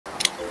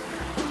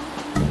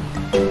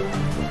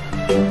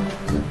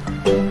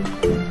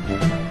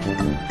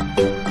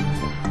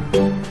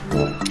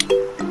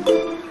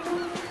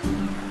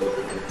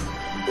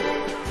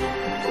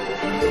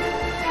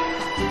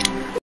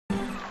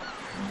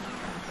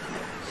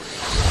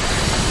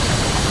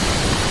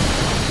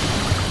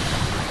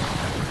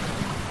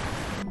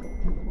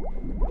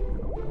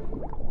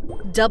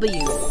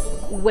W,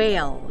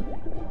 whale.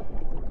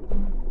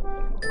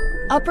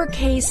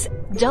 Uppercase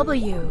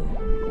W,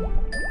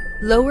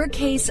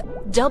 lowercase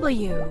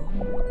w.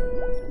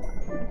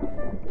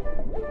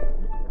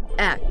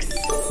 X,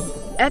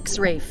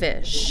 X-ray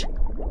fish.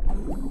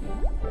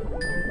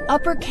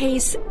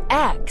 Uppercase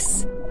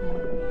X,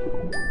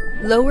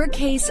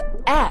 lowercase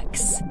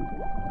x.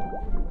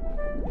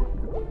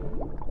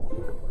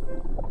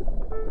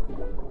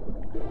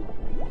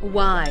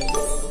 Y,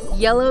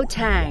 yellow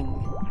tang.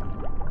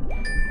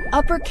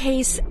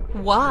 Uppercase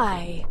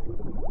Y,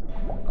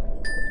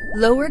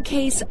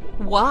 lowercase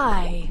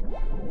y.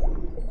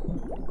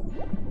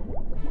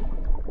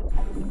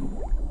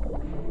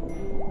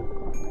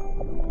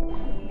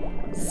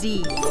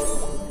 Z,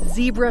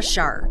 zebra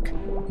shark.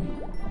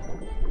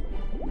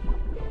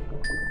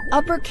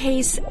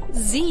 Uppercase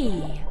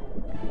Z,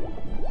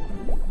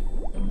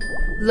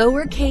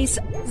 lowercase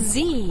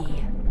z.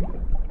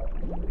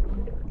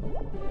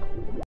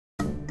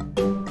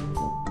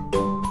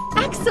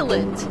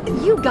 Excellent!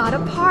 You got a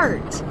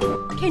part.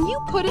 Can you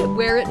put it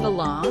where it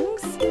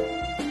belongs?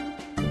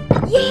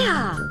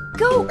 Yeah!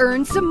 Go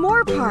earn some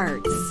more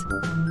parts.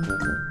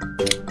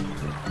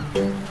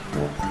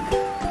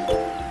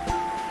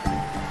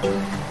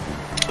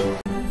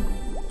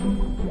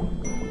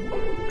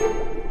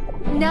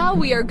 Now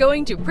we are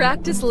going to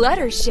practice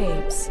letter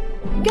shapes.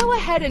 Go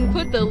ahead and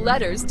put the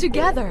letters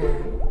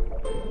together.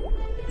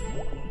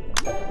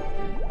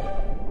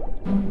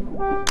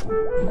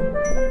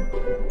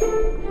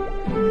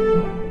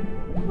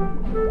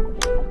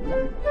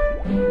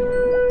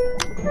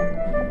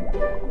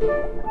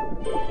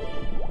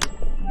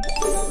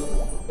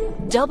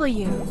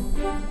 W,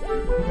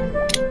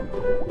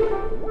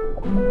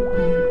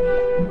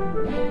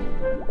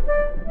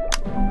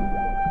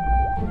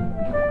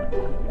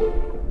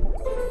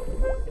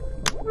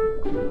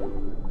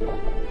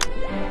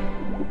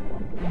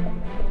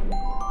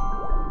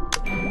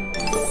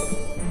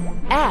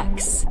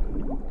 X,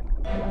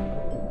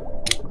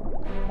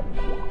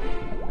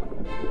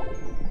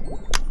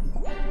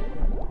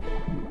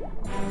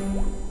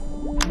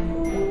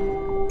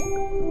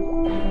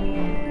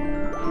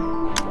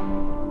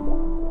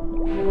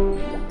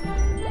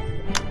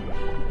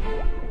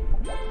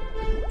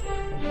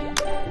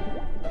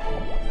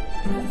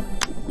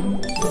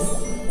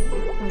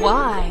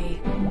 Y,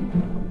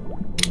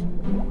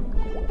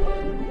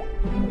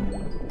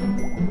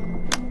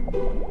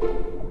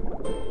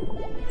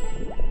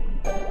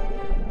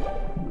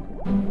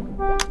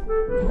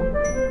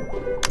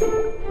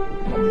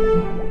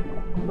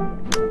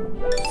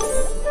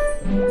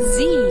 Z,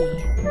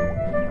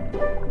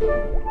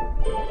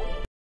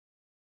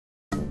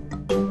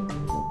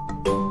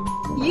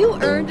 You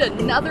earned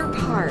another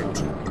part.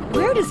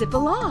 Where does it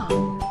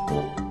belong?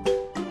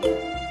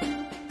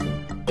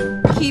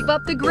 Keep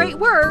up the great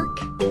work.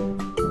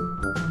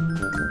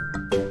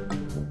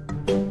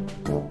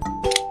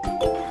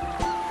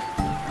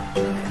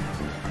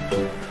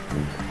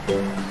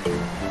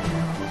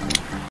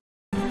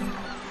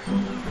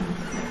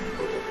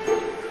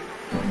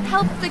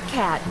 Help the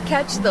cat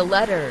catch the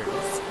letters.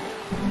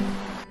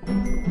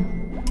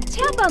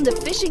 Tap on the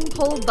fishing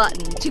pole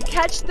button to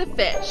catch the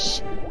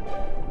fish.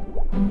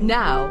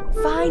 Now,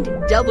 find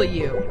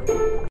W.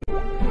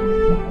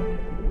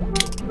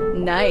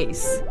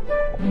 Nice.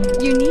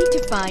 You need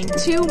to find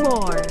 2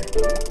 more.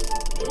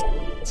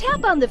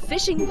 Tap on the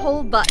fishing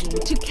pole button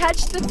to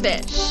catch the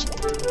fish.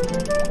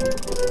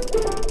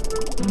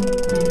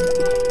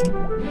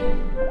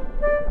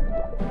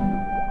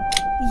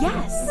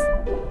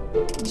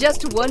 Yes.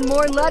 Just 1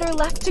 more letter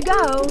left to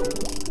go.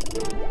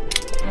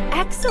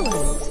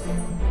 Excellent.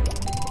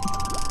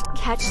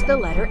 Catch the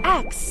letter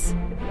X.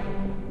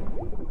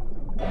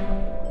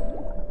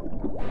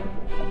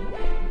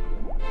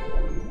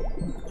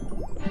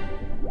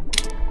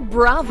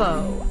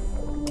 Bravo!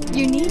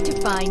 You need to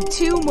find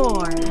 2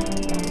 more.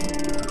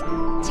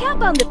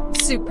 Tap on the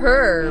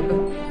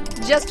superb.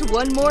 Just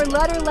 1 more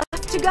letter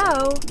left to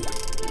go.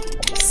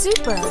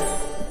 Super.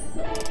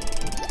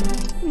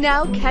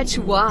 Now catch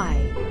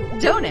Y.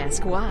 Don't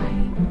ask why.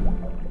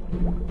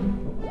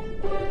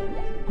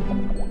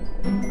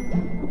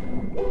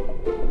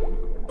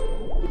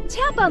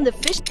 Tap on the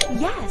fish.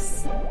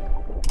 Yes.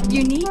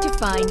 You need to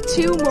find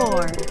 2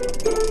 more.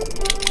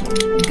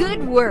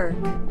 Good work.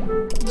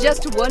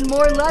 Just 1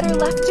 more letter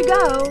left to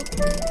go.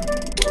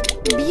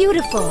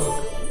 Beautiful.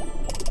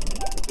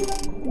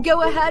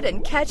 Go ahead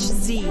and catch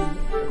Z.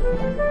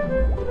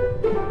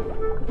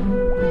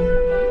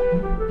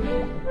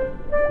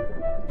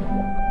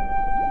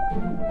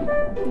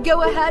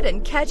 Go ahead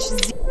and catch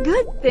Z.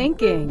 Good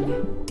thinking.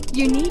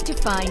 You need to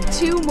find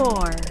 2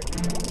 more.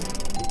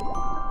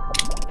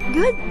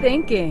 Good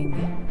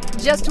thinking.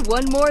 Just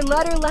 1 more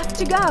letter left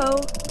to go.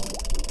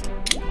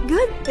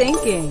 Good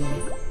thinking.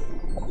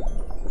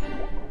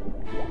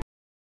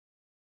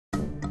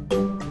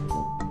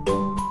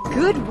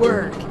 Good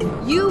work.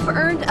 You've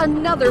earned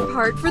another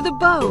part for the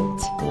boat.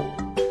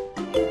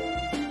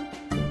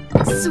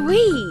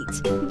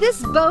 Sweet!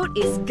 This boat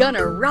is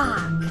gonna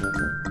rock.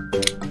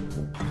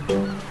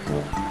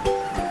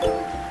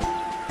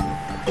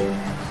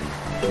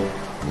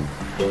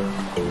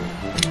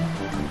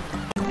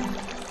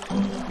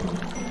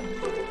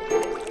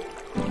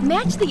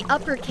 Match the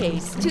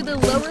uppercase to the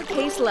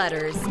lowercase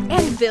letters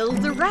and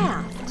build the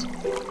raft.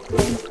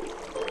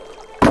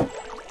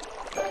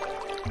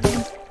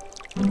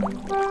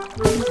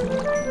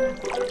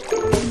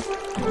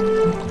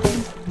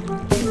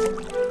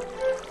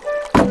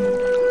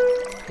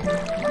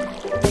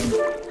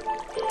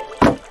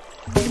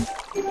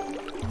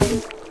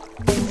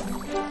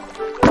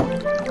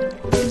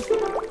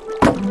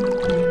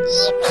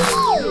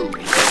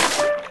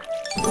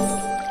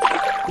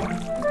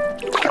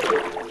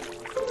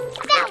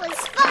 That was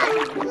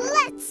fun!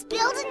 Let's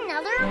build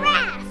another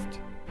raft!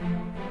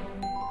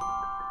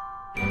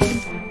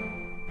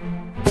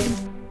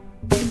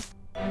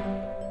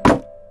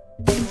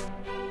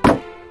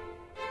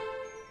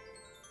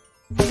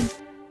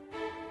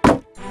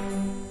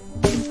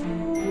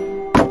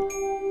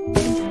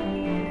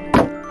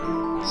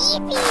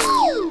 Yippee!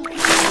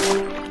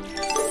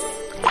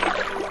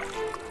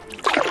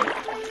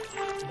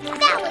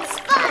 That was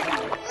fun!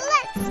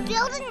 Let's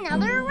build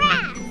another raft!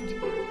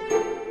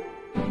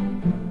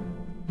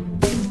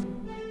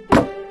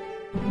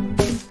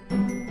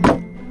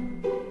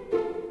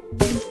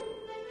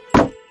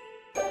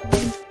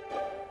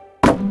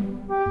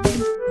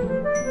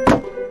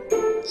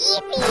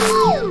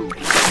 Yippee!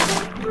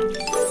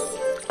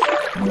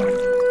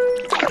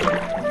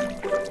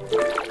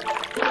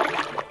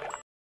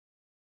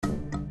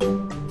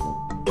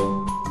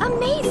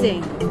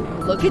 Amazing!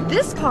 Look at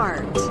this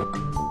part.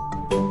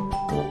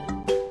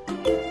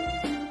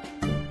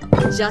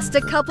 Just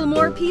a couple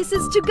more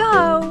pieces to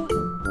go.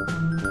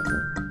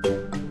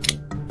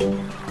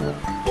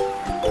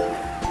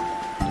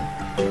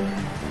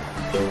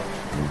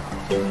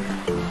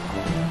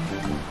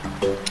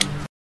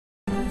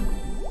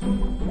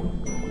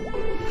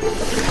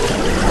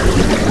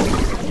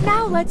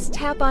 Now let's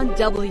tap on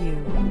W.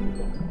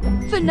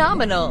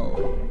 Phenomenal!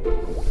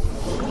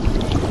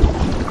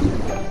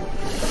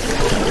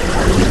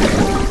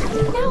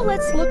 Now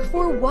let's look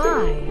for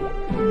Y.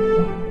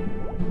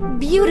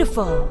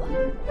 Beautiful!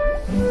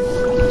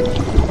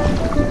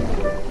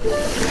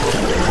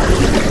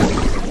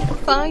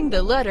 Find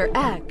the letter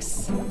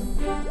X.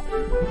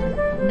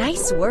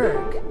 Nice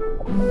work!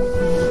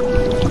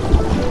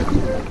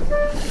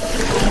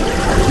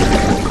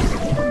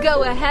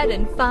 Go ahead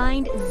and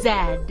find Z.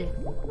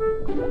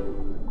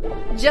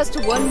 Just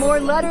one more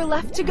letter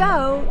left to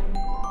go.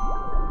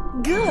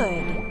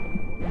 Good!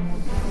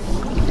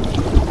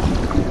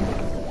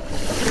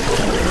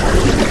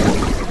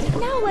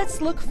 Now let's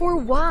look for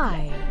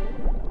Y.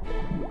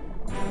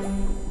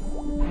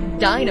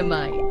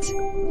 Dynamite!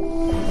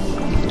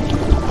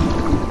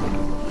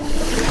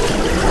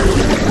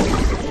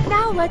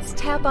 Now let's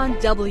tap on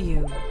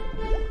W.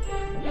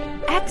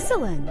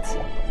 Excellent!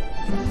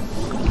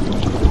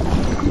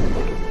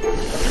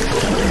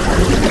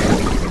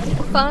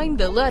 Find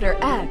the letter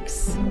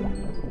X.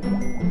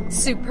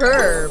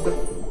 Superb!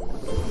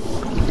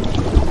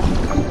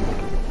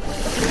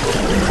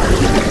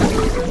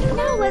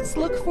 Now let's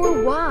look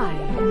for Y.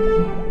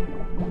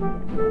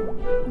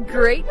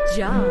 Great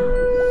job!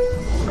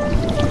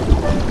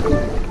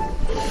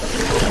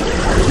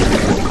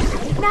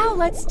 Now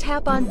let's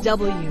tap on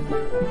W.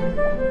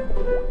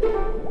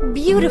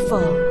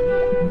 Beautiful!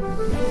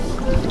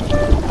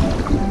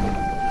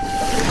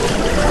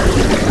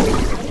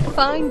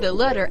 Find the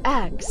letter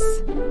X.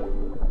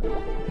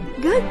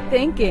 Good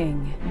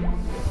thinking.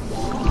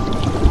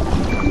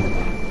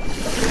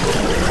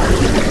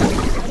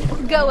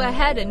 Go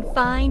ahead and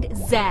find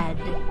Z.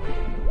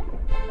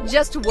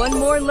 Just one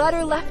more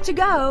letter left to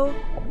go.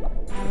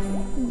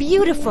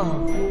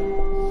 Beautiful.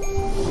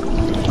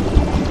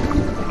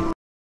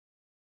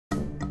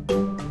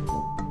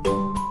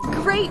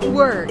 Great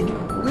work.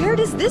 Where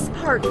does this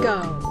part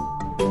go?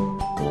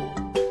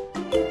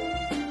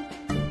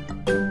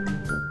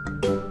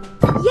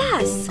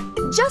 Yes,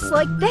 just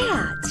like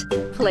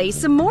that. Play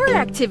some more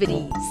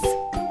activities.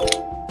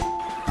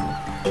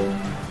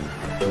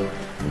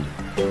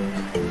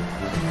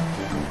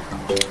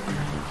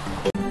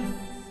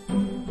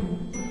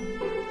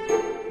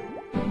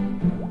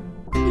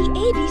 The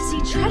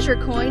ABC treasure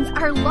coins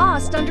are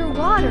lost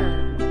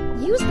underwater.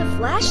 Use the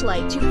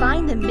flashlight to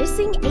find the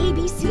missing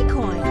ABC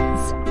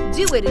coins.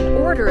 Do it in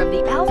order of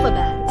the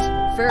alphabet.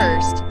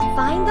 First,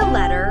 find the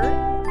letter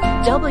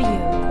W.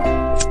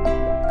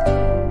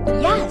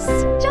 Yes,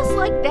 just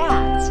like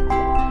that.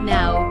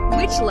 Now,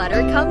 which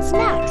letter comes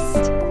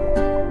next?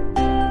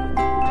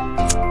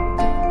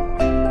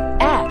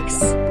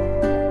 X.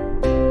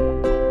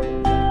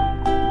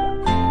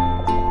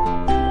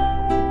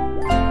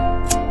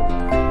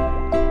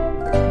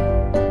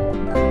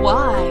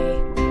 Y.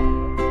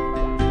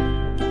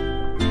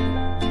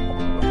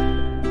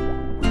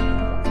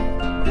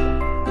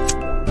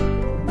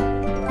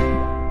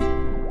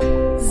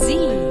 Z.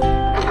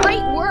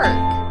 Great work!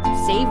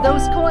 Save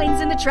those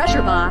coins in the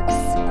treasure box.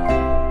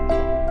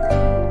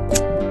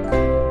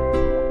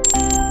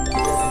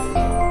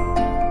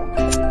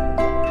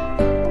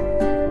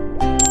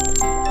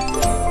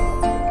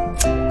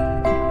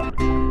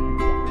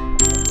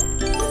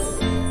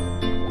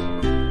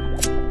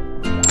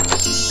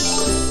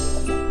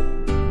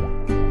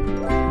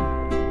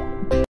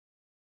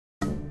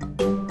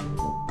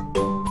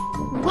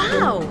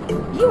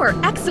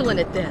 You're excellent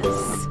at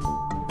this.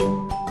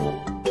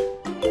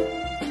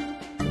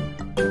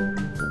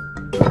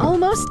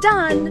 Almost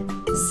done.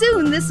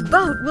 Soon this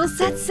boat will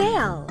set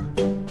sail.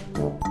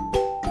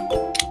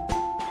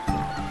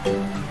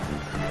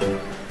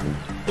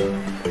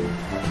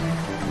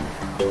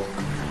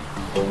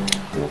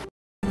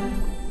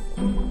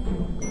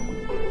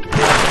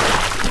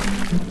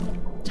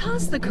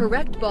 Toss the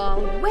correct ball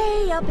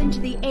way up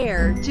into the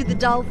air to the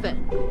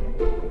dolphin.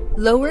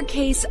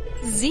 Lowercase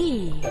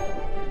z.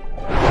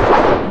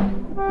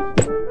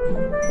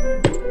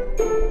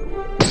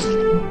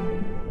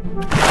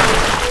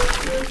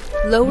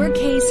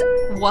 Lowercase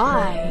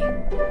y.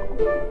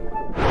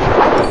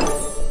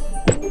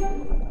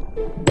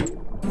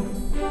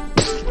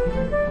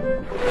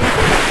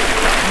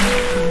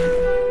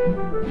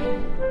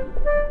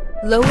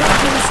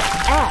 Lowercase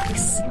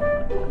x.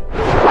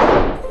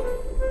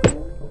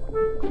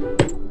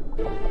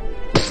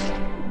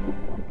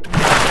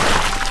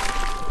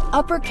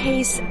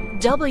 Uppercase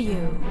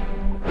W.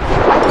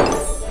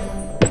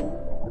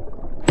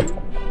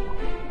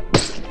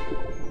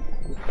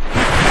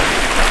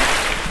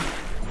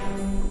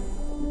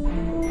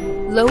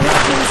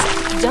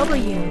 Lowercase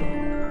w.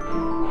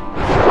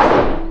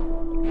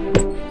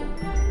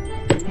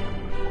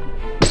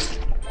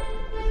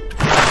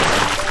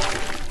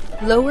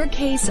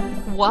 Lowercase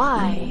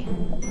y.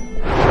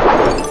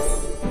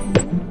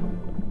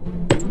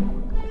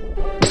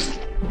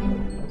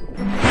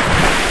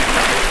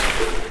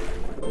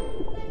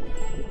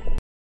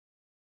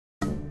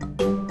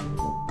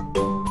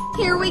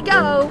 Here we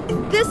go.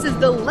 This is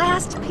the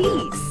last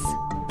piece.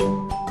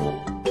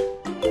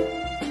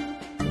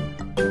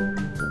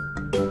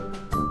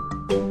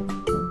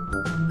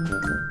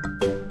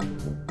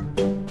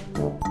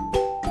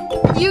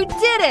 You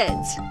did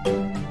it!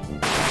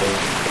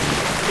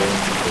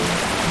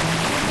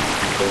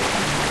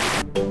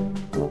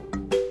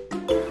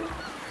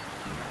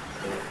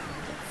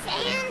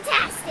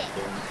 Fantastic!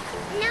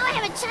 Now I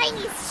have a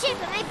Chinese ship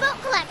in my boat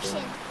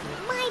collection.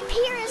 My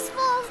pier is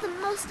full of the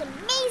most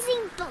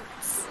amazing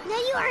boats. Now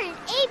you are an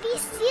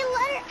ABC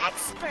letter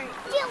expert.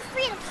 Feel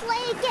free to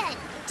play again.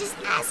 Just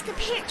ask a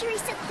parent to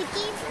reset the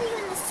game for you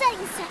in the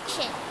settings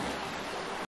section.